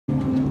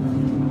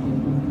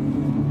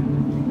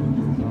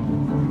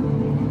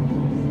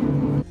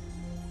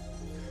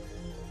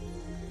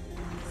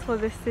So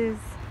this is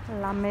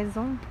la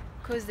maison.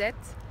 Cosette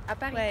à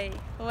Paris. Ouais,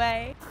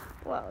 ouais.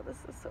 Wow, this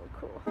is so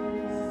cool.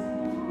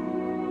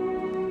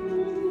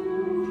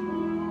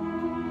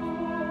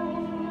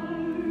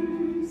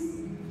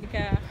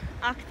 Like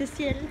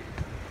arc-de-ciel,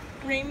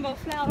 rainbow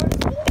flowers.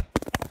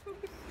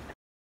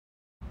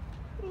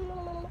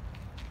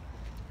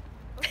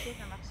 Ok,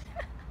 ça marche.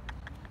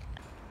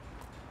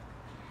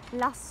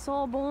 La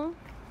Sorbonne.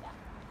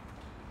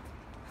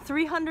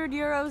 300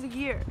 euros a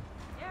year.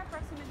 Yeah,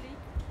 approximately.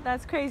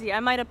 That's crazy. I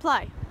might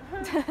apply.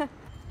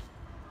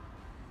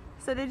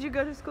 So did you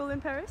go to school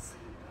in Paris?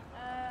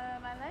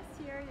 My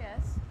last year,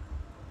 yes.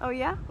 Oh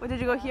yeah? Or did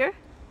you go here?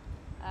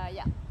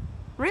 Yeah.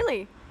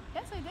 Really?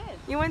 Yes, I did.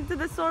 You went to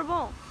the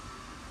Sorbonne?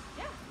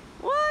 Yeah.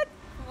 What?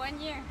 1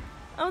 year.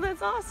 Oh,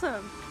 that's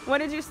awesome. What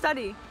did you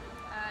study?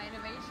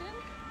 Innovation.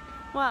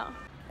 Wow.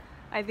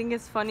 I think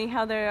it's funny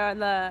how there are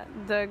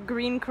the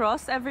green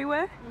cross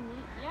everywhere.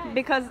 Yeah.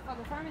 Because For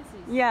the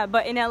pharmacies. yeah,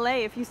 but in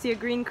LA if you see a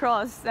green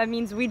cross, that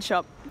means weed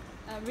shop.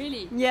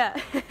 Really? Yeah.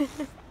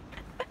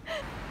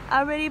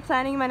 Already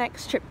planning my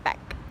next trip back.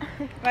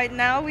 Right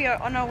now we are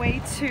on our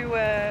way to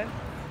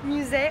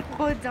Musée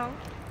Rodin.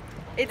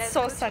 It's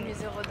so sunny.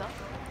 Musée Rodin.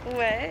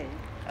 Ouais. We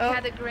Oh.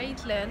 had a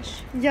great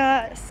lunch.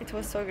 Yes, it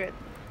was so good.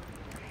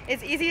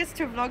 It's easiest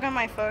to vlog on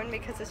my phone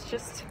because it's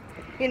just,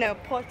 you know,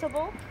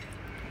 portable.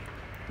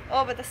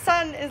 Oh, but the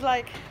sun is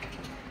like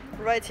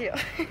right here.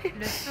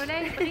 Le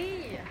soleil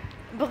brille.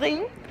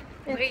 Brille.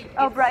 Brille.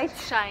 Oh, It's bright.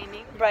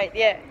 Shining. Bright,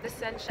 yeah. The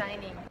sun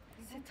shining.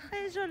 C'est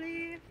très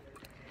joli.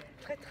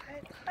 Très,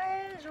 très,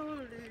 très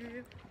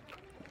joli.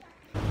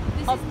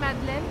 This is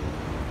Madeleine.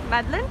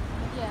 Madeleine?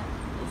 Yeah.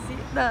 Ici,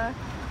 the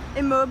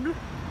immeuble.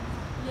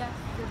 Yeah.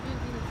 The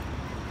building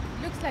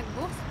looks like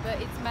Bourse, but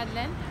it's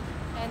Madeleine.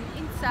 And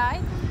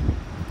inside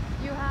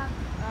you have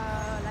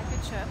like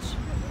a church.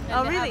 And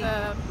Oh, they really?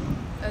 have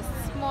a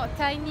small,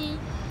 tiny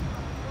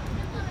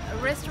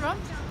restaurant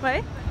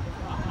Ouais.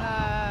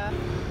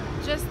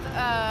 just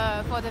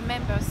for the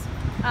members.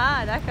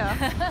 Ah, d'accord.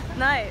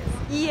 Nice.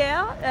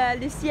 Hier,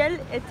 le ciel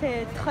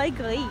était très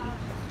gris.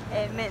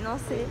 Et maintenant,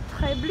 c'est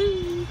très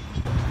bleu.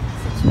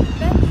 C'est une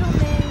belle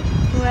journée.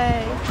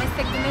 Ouais. Let's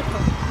take the metro.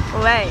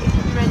 Ouais.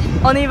 You ready?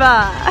 On y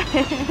va.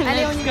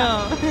 Allez, on y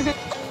va.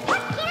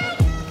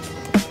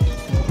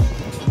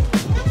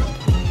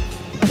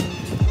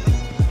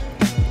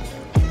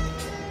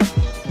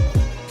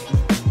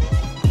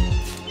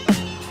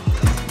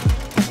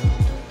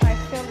 I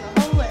filmed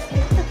the whole way.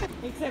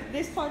 Except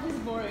this part is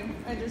boring.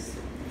 I just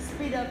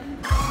speed up.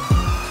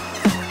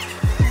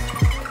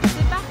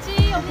 C'est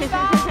parti, on y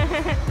va.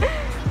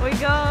 We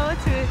go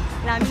to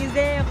la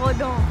Musée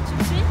Rodin. Tu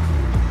me suis?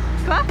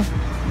 Quoi?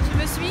 Tu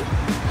me suis?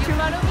 You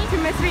follow me? Tu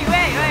me suis?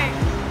 Ouais, ouais.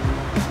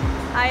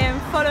 I am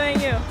following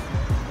you.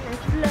 Les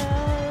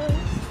fleurs.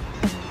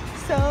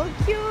 So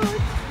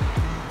cute.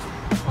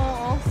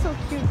 Oh, so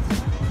cute.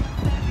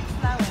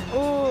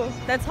 Oh,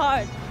 that's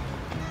hard.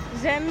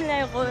 J'aime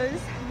les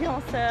roses,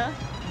 bien sûr.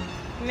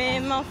 Mais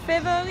mon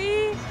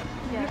favori,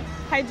 Yeah.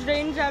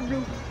 hydrangea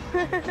blue.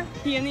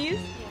 Peonies?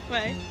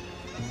 Ouais.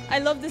 I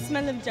love the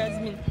smell of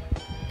jasmine.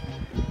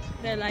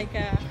 They're like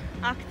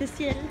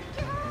arc-de-ciel,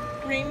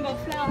 rainbow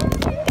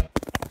flowers.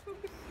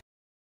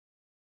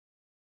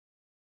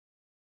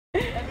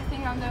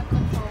 Everything under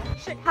control.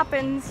 Shit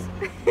happens.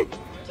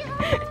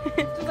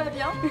 Tout va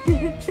bien?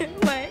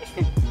 Ouais.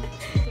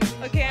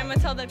 Okay, I'm gonna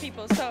tell the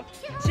people. So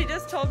she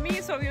just told me,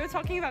 so we were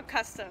talking about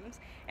customs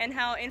and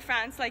how in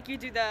France, like you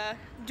do the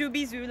du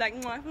bisou, like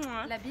mwah,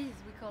 mwah, La bise,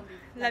 we call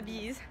it. la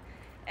bise.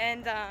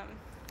 And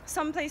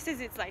some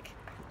places it's like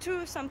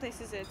 2, some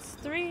places it's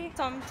 3,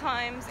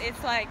 sometimes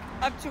it's like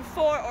up to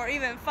 4 or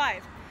even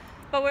 5.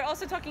 But we're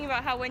also talking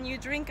about how when you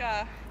drink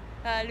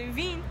le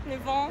vin, le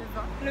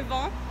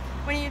vin,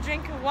 when you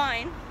drink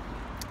wine,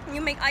 you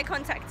make eye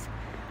contact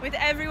with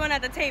everyone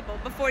at the table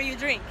before you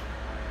drink.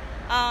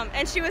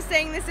 And she was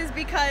saying this is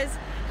because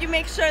you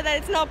make sure that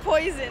it's not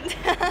poisoned.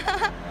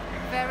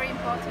 Very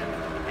important.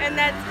 And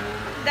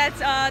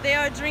that they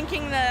are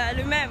drinking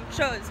le même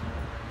chose.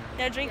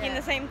 They're drinking Yeah.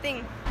 the same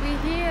thing. We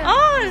hear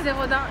Oh! Musée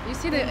Rodin. You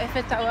see the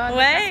Eiffel Tower?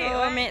 Ouais,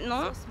 Oh,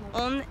 maintenant so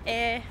small. on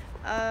est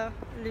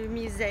le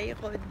musée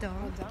Rodin.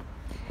 Rodin.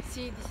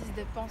 See, this is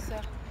the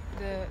penseur.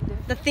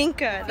 The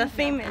thinker, the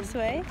famous,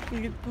 ouais.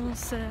 Le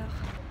penseur.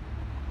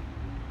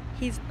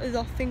 He's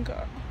the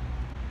thinker.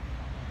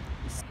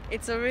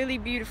 It's a really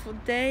beautiful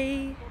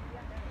day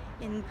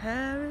in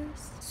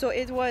Paris. So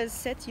it was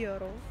 7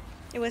 euro.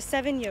 It was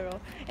 7 euro.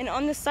 And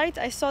on the site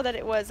I saw that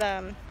it was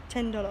 $10.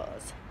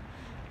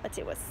 But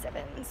it was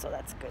 7, so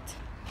that's good.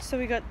 So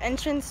we got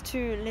entrance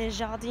to Les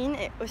Jardins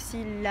et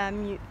aussi la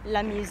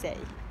musée.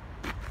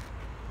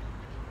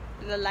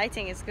 The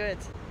lighting is good.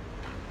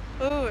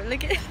 Oh,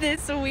 look at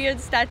this weird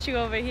statue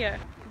over here.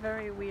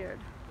 Very weird.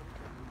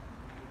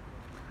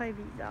 Très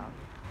bizarre.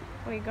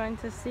 We're going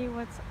to see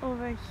what's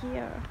over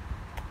here.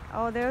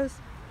 Oh, there's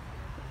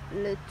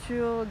Le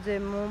Tour de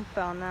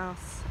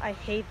Montparnasse. I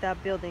hate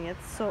that building,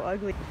 it's so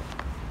ugly.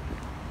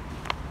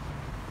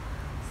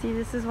 See,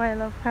 this is why I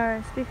love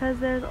Paris, because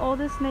there's all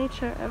this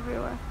nature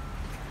everywhere.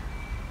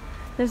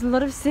 There's a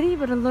lot of city,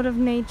 but a lot of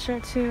nature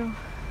too.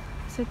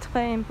 C'est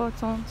très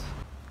important.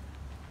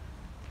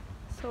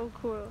 So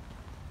cool.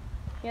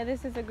 Yeah,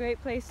 this is a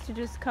great place to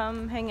just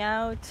come hang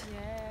out.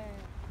 Yeah,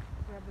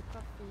 grab a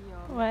coffee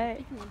or Ouais.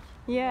 picnic.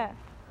 Yeah.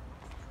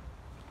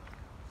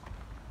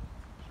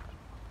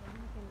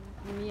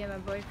 Me and my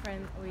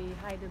boyfriend, we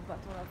hide a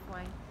bottle of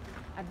wine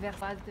at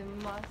Versailles. The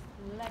most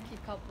lucky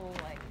couple,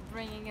 like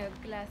bringing a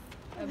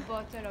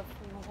bottle of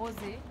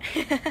rosé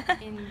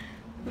in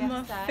My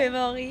Versailles.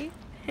 favorite.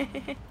 Was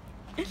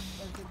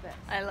the best.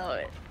 I love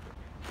it.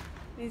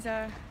 These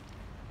are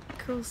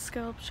cool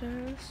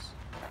sculptures.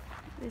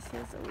 This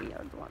is a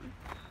weird one.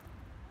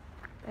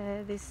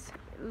 This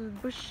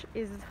bush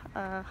is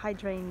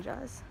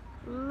hydrangeas.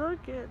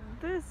 Look at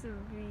this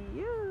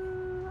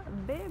view,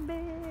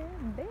 baby,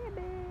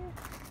 baby.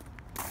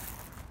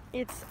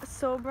 It's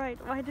so bright.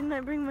 Why didn't I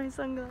bring my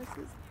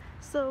sunglasses?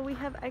 So we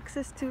have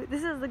access to,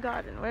 this is the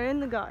garden. We're in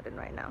the garden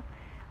right now.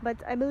 But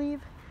I believe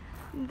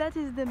that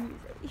is the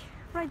musée.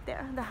 Right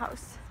there, the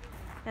house.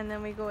 And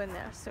then we go in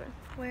there soon.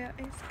 Where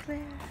is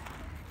Claire?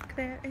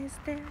 Claire is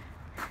there.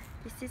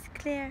 This is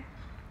Claire.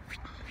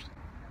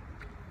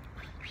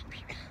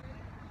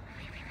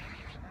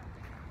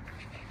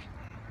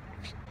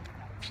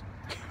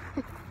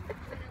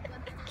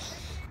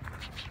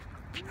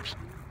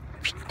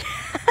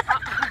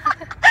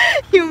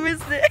 You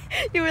missed it.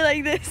 You were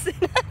like this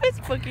and I was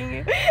fucking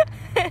you.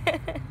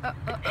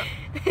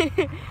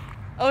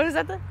 Oh, is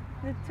that the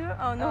tour?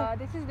 Oh no.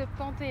 This is the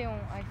Panthéon,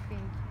 I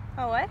think.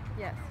 Oh what?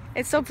 Yes.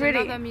 It's so pretty.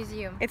 Another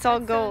museum. It's all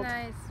That's gold. So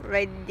nice.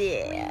 Right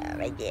there,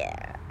 right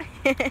there.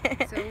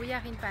 So we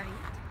are in Paris,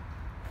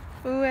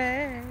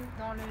 Ouais.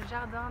 dans le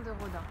jardin de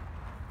Rodin.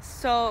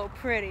 So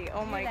pretty.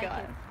 Oh my like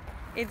god.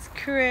 it? It's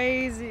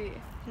crazy.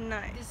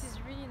 Nice. This is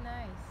really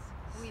nice.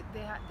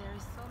 There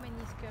is so many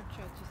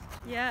sculptures to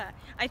see. Yeah.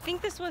 I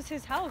think this was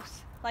his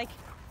house. Like,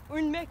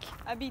 un mec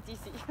habite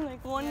ici.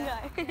 Like one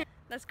Yeah. guy.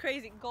 That's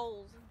crazy.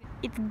 Gold.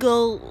 It's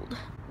gold.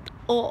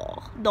 Oh,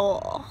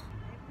 d'or.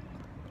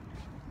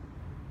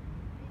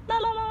 La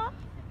la la.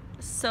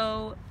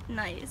 So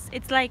nice.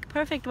 It's like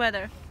perfect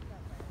weather.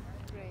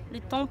 Great. Le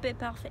temps est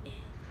parfait.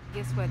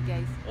 Guess what,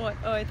 guys? What?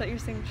 Oh, I thought you were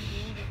saying.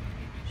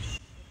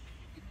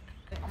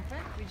 En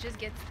fait, we just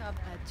get stopped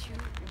at two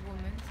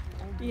women,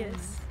 old women.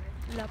 Yes.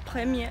 La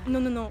première.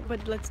 No.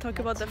 But let's talk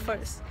about the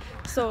first.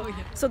 So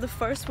the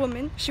first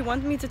woman, she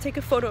wanted me to take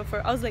a photo of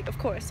her. I was like, of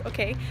course,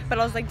 okay. But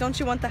I was like, don't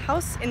you want the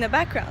house in the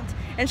background?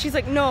 And she's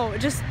like, no,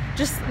 just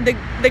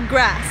the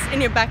grass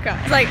in your background.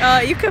 It's like,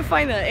 you can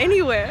find that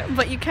anywhere,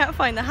 but you can't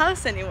find the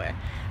house anywhere.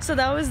 So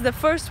that was the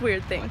first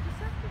weird thing.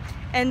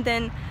 And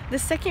then the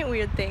second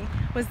weird thing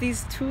was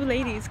these two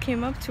ladies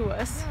came up to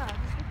us,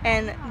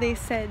 and they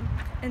said,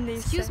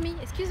 Excuse me,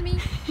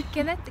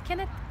 can I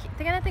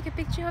take a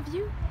picture of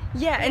you?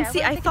 Yeah, and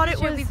see, I thought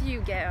it was. With you,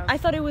 girl. I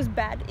thought it was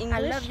bad English. I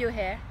love your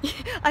hair.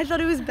 I thought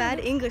it was bad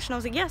English, and I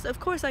was like, yes, of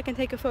course I can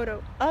take a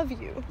photo of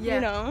you. Yeah.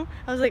 You know,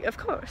 I was like, of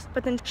course.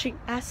 But then she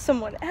asked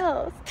someone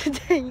else to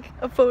take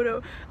a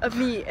photo of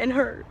me and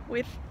her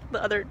with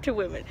the other two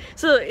women.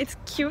 So it's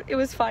cute. It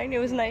was fine. It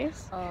was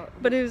nice. Oh,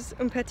 but it was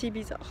un petit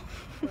bizarre.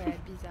 yeah,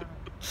 bizarre.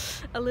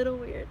 A little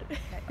weird.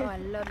 Like, oh, I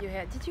love your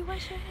hair. Did you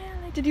wash your hair?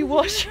 Like, Did you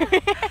wash your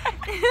hair?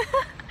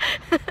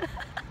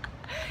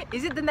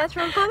 Is it the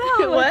natural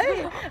color?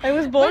 What? I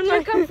was born.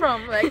 Where do you come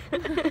from? Like,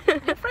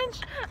 you're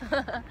French?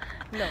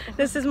 No.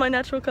 This is my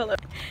natural color.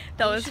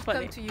 That was should funny.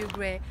 come to you,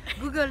 Gray.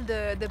 Google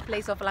the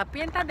place of La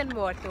Pienta del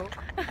Muerto.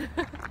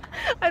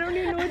 I don't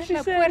even know what she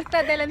La said.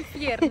 Puerta del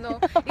Infierno.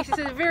 It's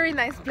a very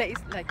nice place.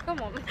 Like,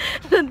 come on.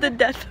 The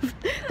death of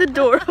the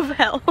door of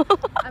hell.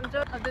 I'm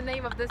just the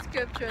name of the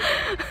sculpture.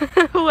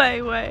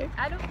 Wait.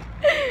 I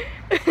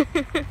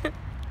don't.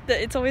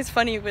 It's always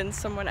funny when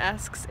someone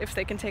asks if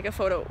they can take a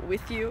photo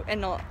with you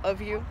and not of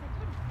you.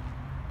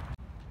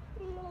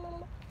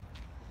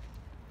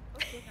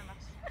 Ok, ça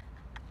marche.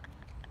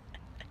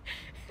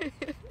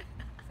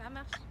 Ça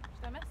marche. Je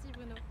te remercie,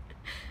 Bruno.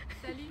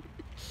 Salut.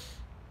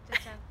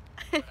 Ciao.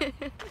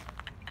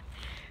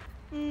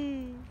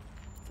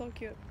 So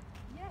cute.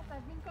 Yes,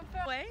 I've been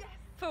confirmed. Wait,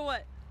 for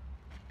what?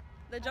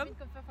 The I've job? been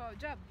confirmed for a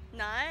job.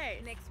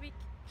 Nice. Next week.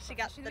 She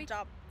got Fashion the week.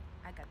 job.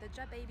 I got the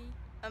job, baby.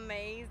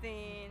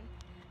 Amazing.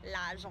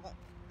 L'argent.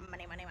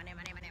 Money. Money,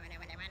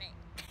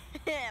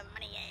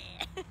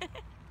 yeah.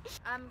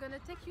 I'm gonna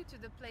take you to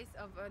the place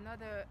of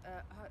another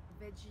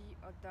veggie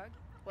hot dog.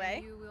 Wait.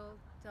 And you will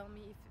tell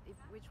me if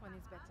which one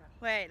is better.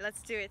 Wait,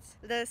 let's do it.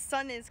 The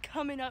sun is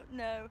coming up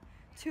now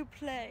to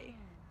play.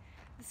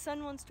 The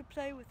sun wants to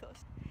play with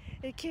us.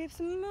 It keeps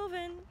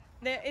moving.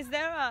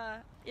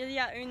 Il y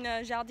a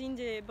un jardin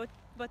de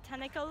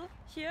botanical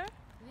here?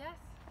 Yes.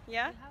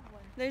 Yeah? We have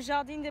one. The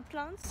jardin des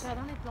plantes?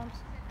 Jardin des plantes.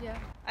 Yeah.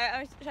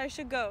 I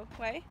should go,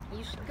 right?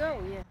 You should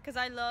go. Yeah. Because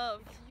I love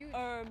It's huge.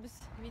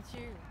 herbs Me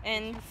too.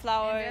 and And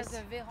flowers.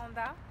 there's a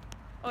veranda.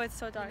 Oh, it's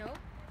so dark. You know,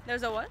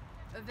 There's a what?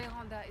 a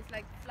veranda. It's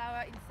like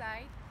flower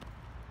inside,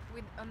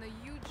 with on a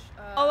huge.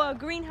 A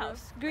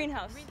greenhouse. roof.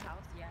 Greenhouse.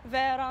 Greenhouse. Yeah.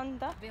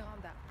 Veranda.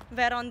 Veranda.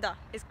 Veranda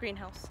is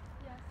greenhouse.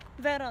 Yes.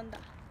 Veranda.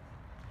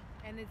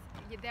 And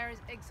there is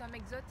some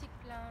exotic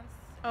plants.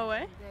 Oh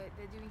ouais?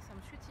 They're doing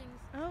some shootings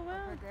Oh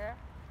wow. over there.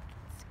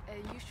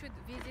 You should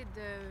visit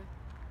the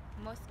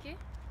mosque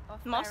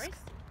of Mosque? Paris.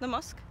 The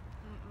mosque?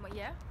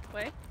 Yeah.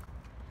 Ouais.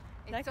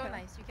 It's so D'accord.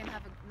 nice. You can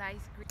have a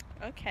nice green.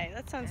 Okay,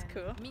 that sounds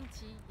cool.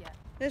 Minty, yeah.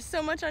 There's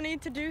so much I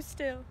need to do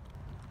still.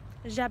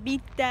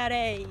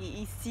 J'habiterai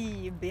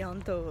ici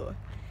bientôt.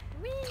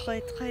 Oui.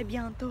 Très très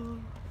bientôt.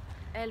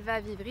 Elle va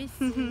vivre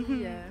ici.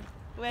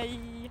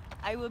 Oui,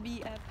 I will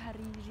be a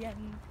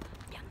parisienne.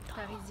 Bientôt.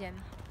 Parisienne.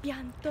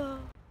 Bientôt.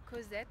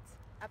 Cosette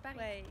à Paris.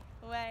 Ouais,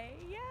 ouais,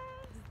 yes.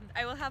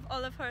 I will have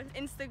all of her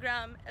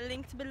Instagram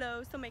linked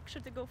below, so make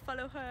sure to go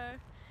follow her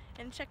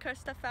and check her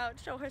stuff out.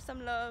 Show her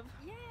some love.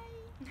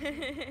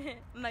 Yay!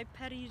 My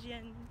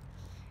Parisienne.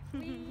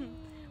 Oui.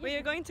 We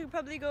are going to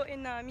probably go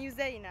in a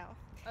museum now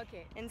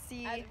Okay. and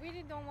see. I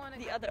really don't want to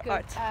the go other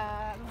because,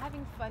 art. I'm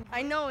having fun.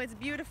 I know it's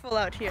beautiful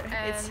out here.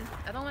 And It's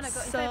I don't want to go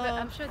so- inside, but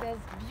I'm sure there's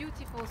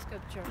beautiful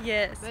sculpture.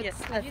 yes, But yes.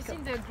 have Let's you go.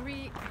 seen the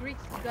Greek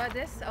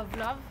goddess of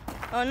love,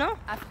 Oh no,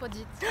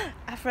 Aphrodite?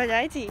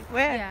 Aphrodite.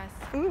 Where? Yes,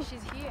 Ooh.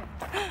 she's here.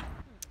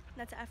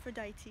 That's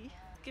Aphrodite.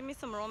 Give me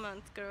some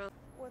romance, girl.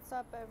 What's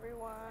up,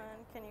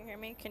 everyone? Can you hear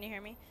me? Can you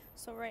hear me?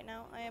 So right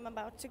now, I am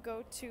about to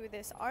go to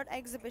this art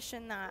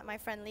exhibition that my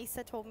friend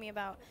Lisa told me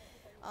about.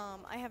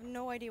 I have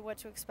no idea what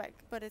to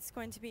expect, but it's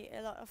going to be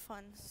a lot of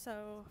fun.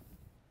 So,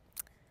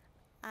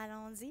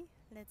 allons-y.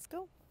 Let's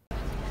go.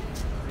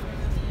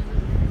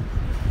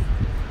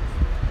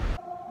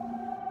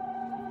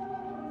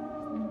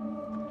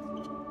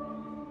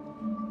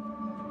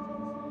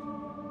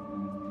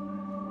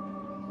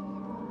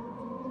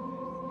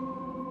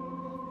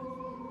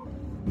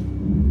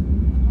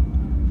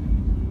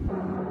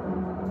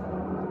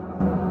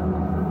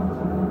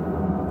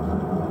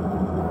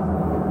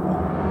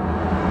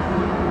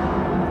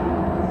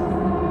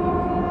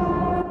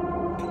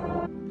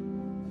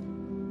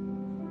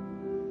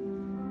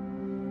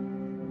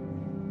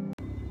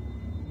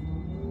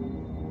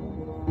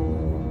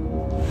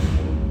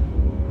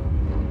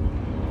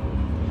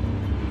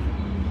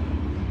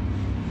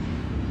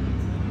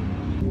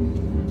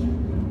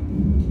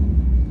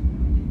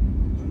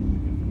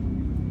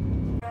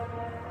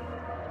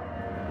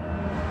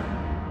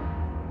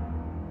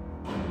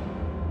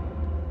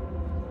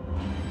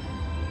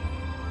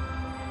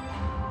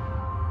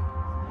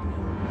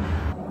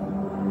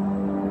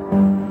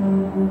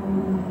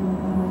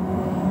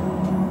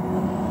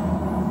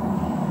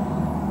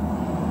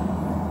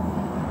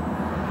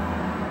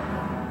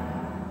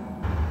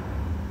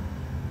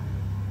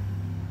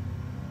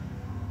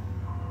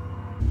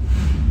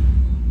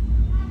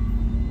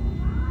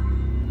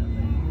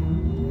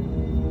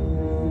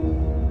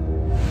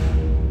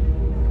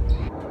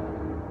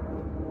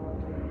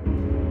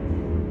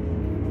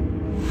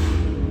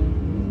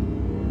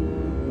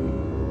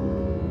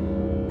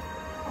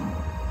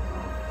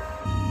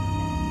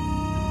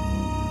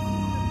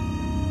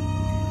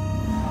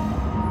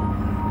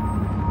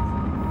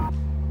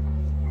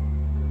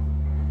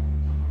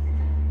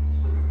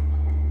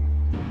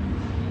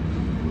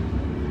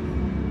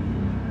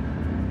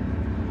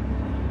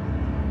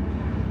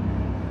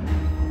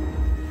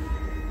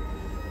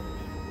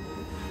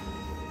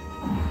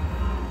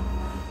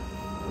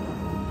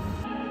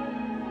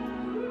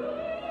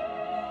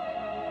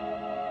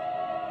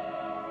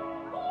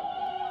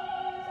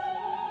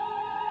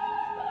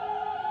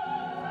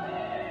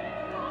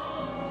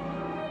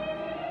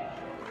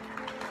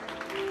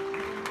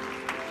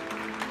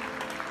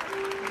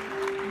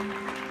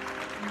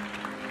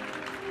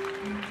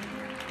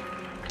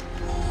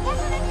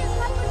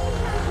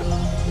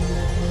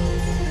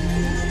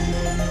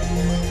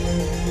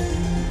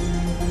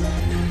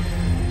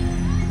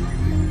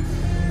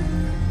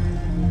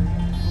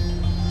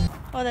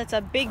 Oh, that's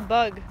a big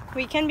bug.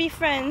 We can be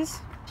friends.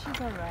 She's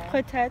alright.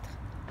 Peut-être.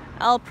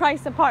 I'll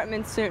price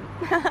apartments soon.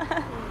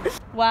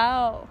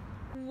 Wow.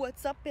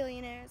 What's up,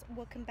 billionaires?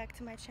 Welcome back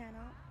to my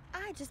channel.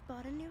 I just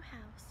bought a new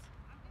house.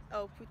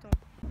 Oh, putain.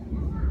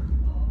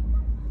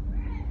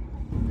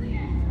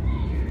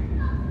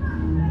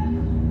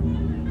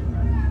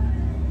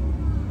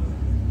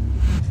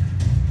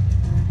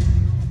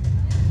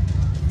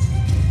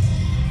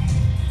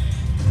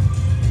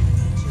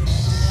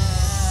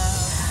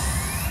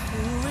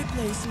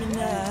 Replace me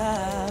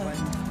now.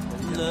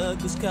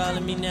 Look who's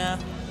calling me now.